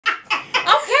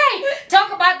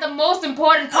about the most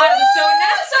important part of the show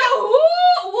now. So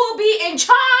who will be in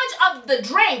charge of the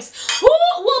drinks? Who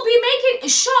will be making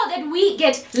sure that we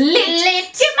get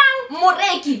lit? Kimang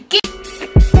Moreki.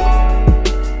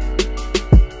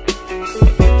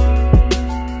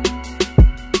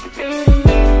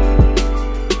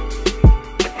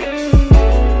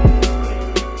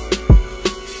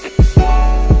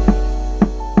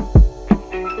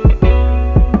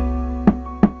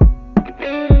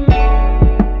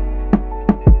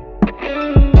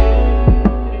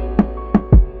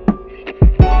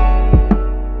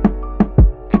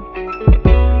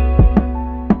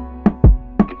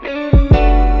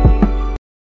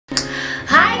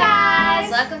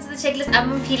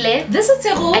 This is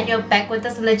Tero, and you're back with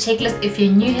us on the checklist. If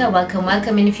you're new here, welcome,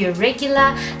 and if you're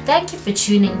regular, thank you for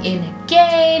tuning in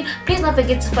again. Please don't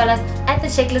forget to follow us at the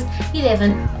checklist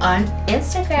 11 on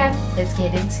Instagram. Let's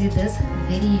get into this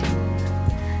video.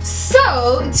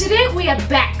 So today we are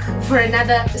back for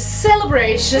another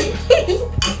celebration.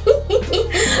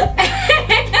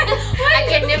 I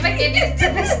can never get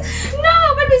into this.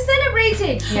 No, but we're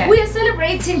celebrating. Yeah. We are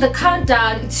celebrating the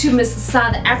countdown to Miss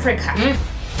South Africa.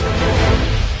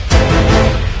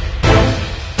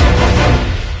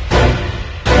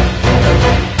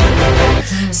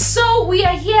 So we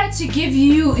are here to give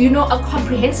you, a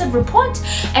comprehensive report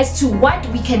as to what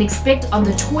we can expect on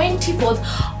the 24th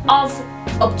of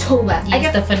October. Yes, I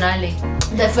guess the finale.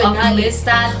 The finale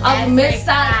of Miss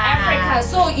South Africa.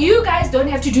 So you guys don't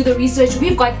have to do the research.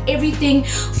 We've got everything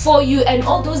for you, and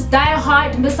all those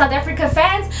die-hard Miss South Africa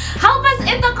fans, help us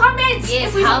in the comments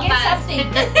if we forget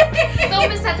something. So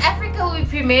Miss South Africa will be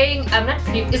premiering.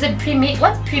 Is it premiere?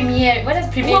 What's premiere? What is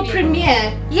premiere? Will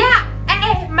premiere. Yeah.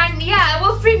 Yeah,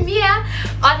 we'll premiere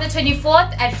on the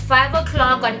 24th at 5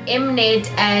 o'clock on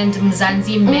M-Net and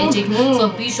Mzansi Magic. So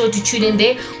be sure to tune in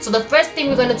there. So the first thing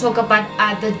we're going to talk about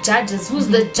are the judges. Who's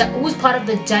part of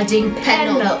the judging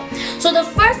panel? So the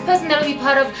first person that will be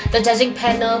part of the judging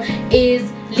panel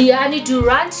is Liani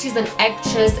Durant. She's an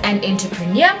actress and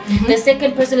entrepreneur. The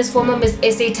second person is former Miss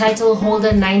SA title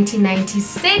holder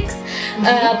 1996,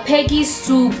 Peggy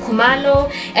Sue Kumalo.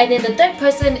 And then the third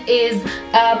person is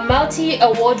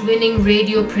multi-award winning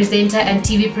radio presenter and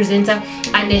TV presenter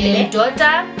Anele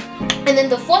Dota. And then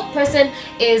the fourth person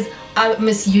is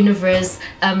Miss Universe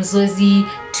Zozi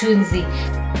Tunzi.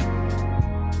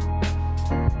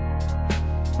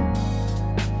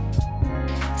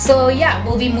 So yeah,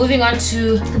 we'll be moving on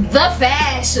to the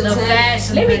fashion.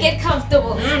 Let me get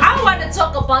comfortable. I want to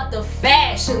talk about the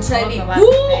fashion, honey. Who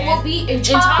will be in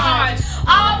charge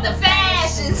of the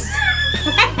fashions?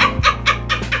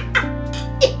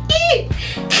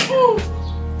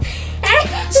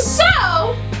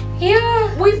 So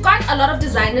here we've got a lot of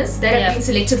designers that have been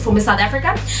selected for Miss South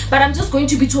Africa, but I'm just going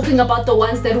to be talking about the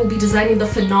ones that will be designing the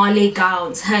finale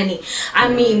gowns, honey. I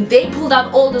mean, they pulled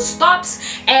out all the stops,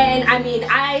 and I mean,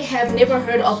 I have never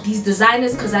heard of these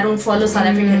designers because I don't follow South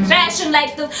African fashion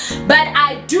like this, but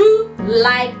I do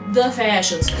like the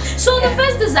fashions. So the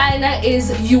first designer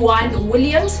is Yuan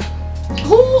Williams,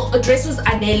 who dresses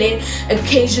Anele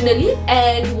occasionally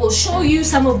and will show you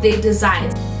some of their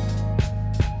designs.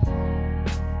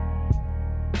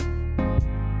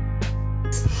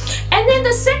 And then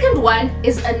the second one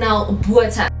is Anel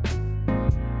Buerta.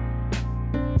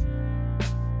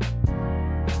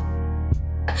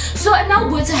 So Anel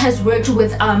Buerta has worked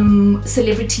with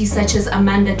celebrities such as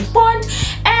Amanda Dupont,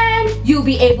 and you'll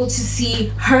be able to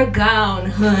see her gown,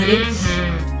 honey.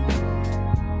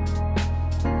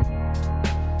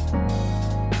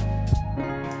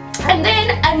 And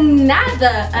then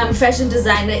another fashion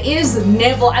designer is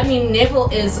Neville. I mean, Neville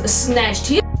is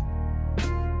snatched.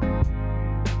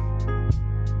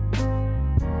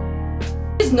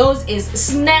 His nose is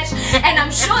snatched, and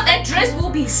I'm sure that dress will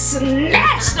be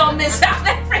snatched on Miss South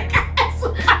Africa as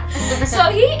well.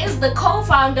 So he is the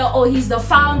co-founder, or he's the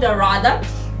founder rather,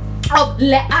 of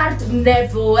L'Art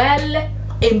Neville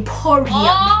Emporium.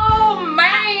 Oh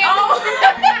man! Oh.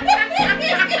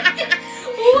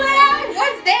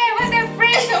 What's that? What's that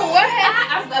French or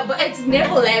what? But it's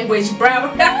Neville language,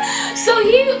 bro. So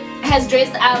he has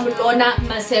dressed Lona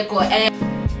Maseko,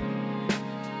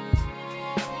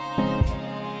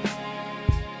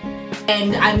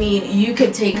 and I mean, you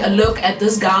can take a look at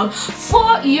this gown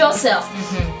for yourself.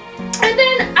 And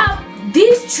then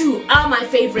these two are my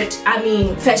favorite,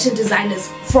 fashion designers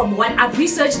from what I've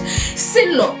researched.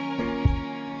 Silo.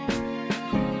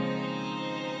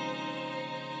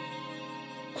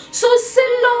 So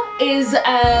Silo is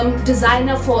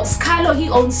designer for Skalo. He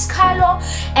owns Skalo,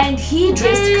 and he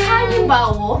dressed Kanye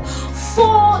Bawo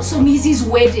for Somizi's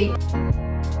wedding.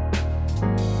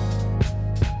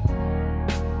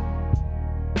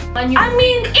 I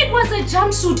mean, it was a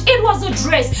jumpsuit, it was a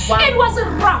dress, it was a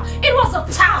bra, it was a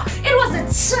top, it was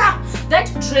a top. That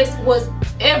dress was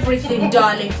everything,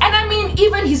 darling. And I mean,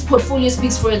 even his portfolio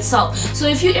speaks for itself. So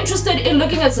if you're interested in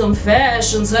looking at some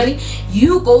fashions, honey,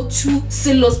 you go to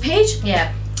Sillo's page,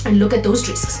 and look at those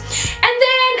dresses. And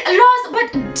then last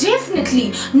but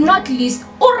definitely not least,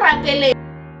 Urapele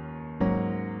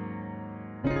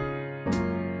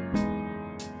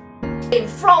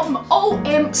from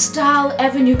OM Style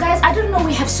Avenue. Guys, I don't know,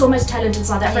 we have so much talent in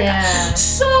South Africa.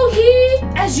 So he,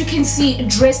 as you can see,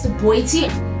 dressed Boity.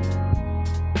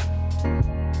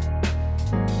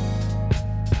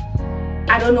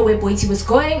 I don't know where Boity was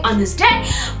going on this day,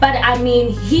 but I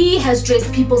mean, he has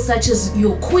dressed people such as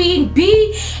your Queen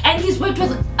Bee, and he's worked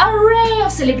with an array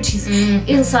of celebrities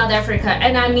in South Africa.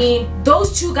 And I mean,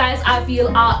 those two guys, I feel,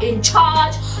 are in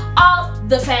charge of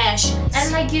the fashion.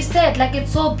 And like you said, like,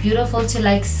 it's so beautiful to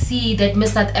like see that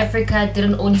Miss South Africa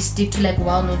didn't only stick to like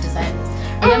well-known designers.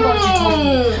 Remember what you told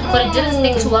me, but it didn't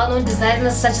stick to well-known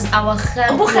designers such as our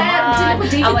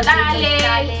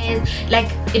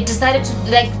like it decided to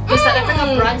like South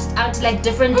Africa branched out to like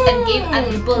different and gave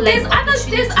other people like there's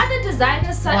other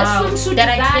designers, swimsuit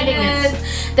designers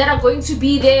that are going to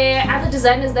be there, other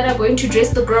designers that are going to dress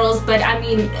the girls. But I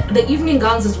mean, the evening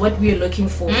gowns is what we're looking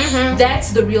for.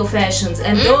 That's the real fashions,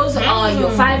 and those are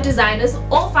your 5 designers.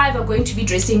 All 5 are going to be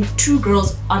dressing 2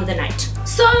 girls on the night.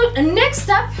 So next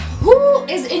up, who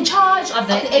is in charge of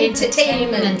the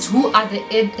entertainment? Who are the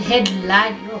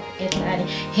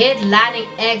headlining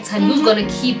acts, and who's gonna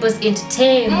keep us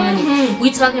entertained, honey?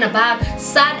 We talking about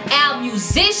Sun L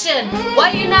musician.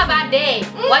 Why you not about that?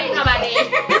 Why you not about that?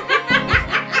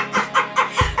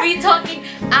 We talking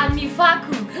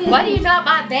Amifaku. What do you know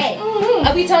about that?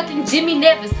 Are we talking Jimmy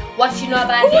Nevis? What you know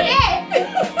about that?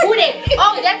 Who that?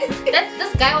 Oh, that's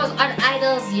this guy was on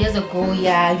Idols years ago.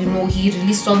 Yeah, you know, he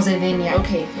released songs and then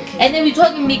okay. And then we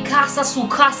talking Mikasa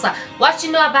Sukasa. What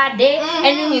you know about that?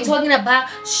 And then we talking about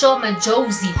Shoma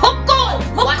Josie. Hoko.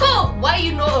 What do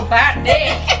you know about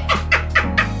that?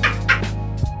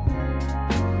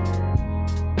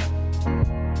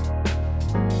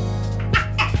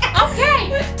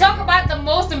 Talk about the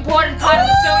most important part of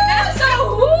the show now. So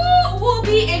who will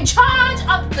be in charge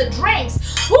of the drinks?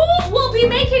 Who will be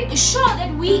making sure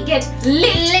that we get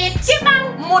lit?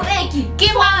 Kimang Moreki.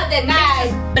 Kimang the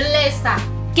guys. Blessa.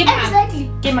 Exactly.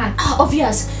 Kimang.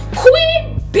 Obvious.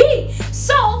 Queen B.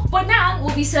 So for now,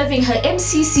 we'll be serving her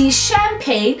MCC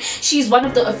champagne. She's one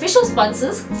of the official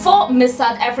sponsors for Miss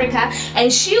South Africa,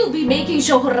 and she'll be making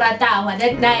sure Ratawa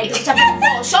that night.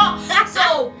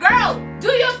 So girl,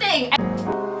 do your thing.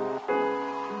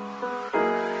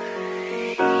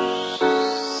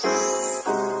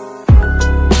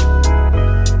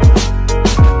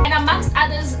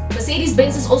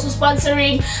 Mercedes-Benz is also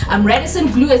sponsoring.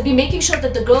 Radisson Blue has been making sure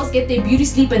that the girls get their beauty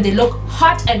sleep and they look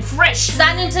hot and fresh.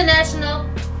 Sun International,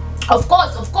 of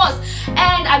course,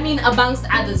 and I mean amongst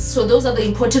others. So those are the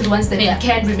important ones that you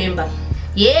can remember.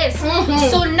 Yes.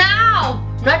 So now,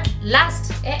 not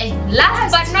last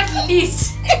but not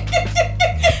least,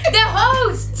 the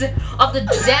host of the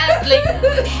dazzling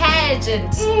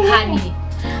pageant, honey,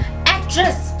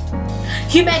 actress,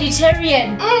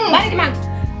 humanitarian,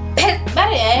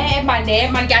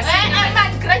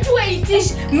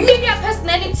 graduate, media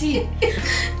personality,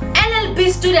 LLB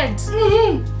student,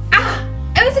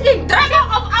 everything, driver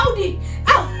of Audi,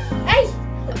 hey,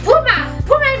 Puma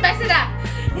ambassador,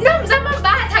 Nomzama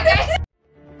Bata, guys.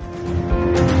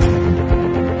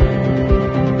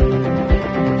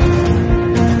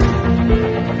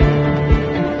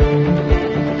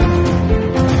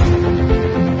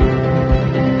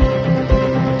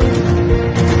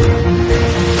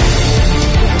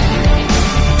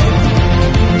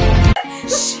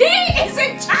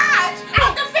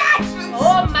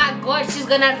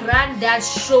 Gonna run that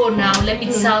show now. Let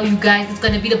me tell you guys, it's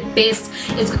gonna be the best.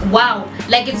 It's wow,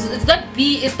 like it's not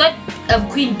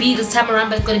Queen Bee this time around,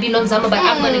 but it's gonna be Nomzama. But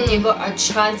I'm gonna give her a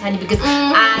chance, honey, because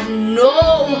I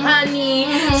know, honey.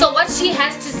 So what she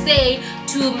has to say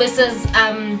to Mrs.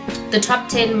 the top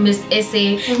 10 Miss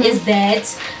SA is that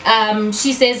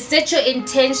she says, set your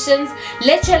intentions,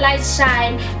 let your light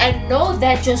shine, and know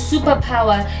that your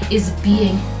superpower is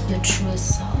being your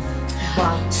truest self.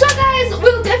 Wow. So guys,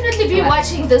 we'll definitely be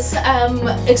watching this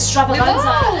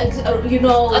extravaganza, you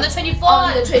know, on the 24th.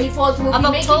 On the 24th, we'll be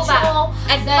making sure that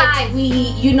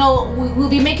we'll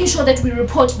be making sure that we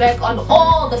report back on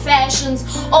all the fashions,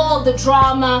 all the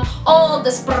drama, all the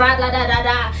sprada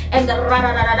and the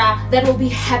ra that will be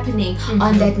happening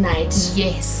on that night.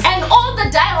 Yes. And all the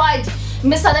diehard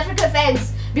Miss South Africa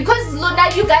fans, because now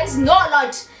you guys know a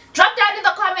lot. Drop down in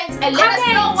the comments and let us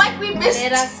know what we missed.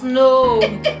 Let us know.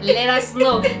 Let us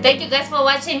know. Thank you guys for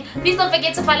watching. Please don't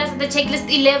forget to follow us at the checklist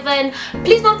 11.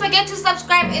 Please don't forget to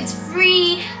subscribe. It's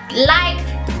free. Like,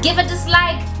 give a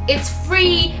dislike. It's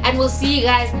free. And we'll see you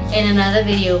guys in another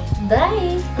video.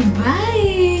 Bye.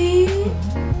 Bye.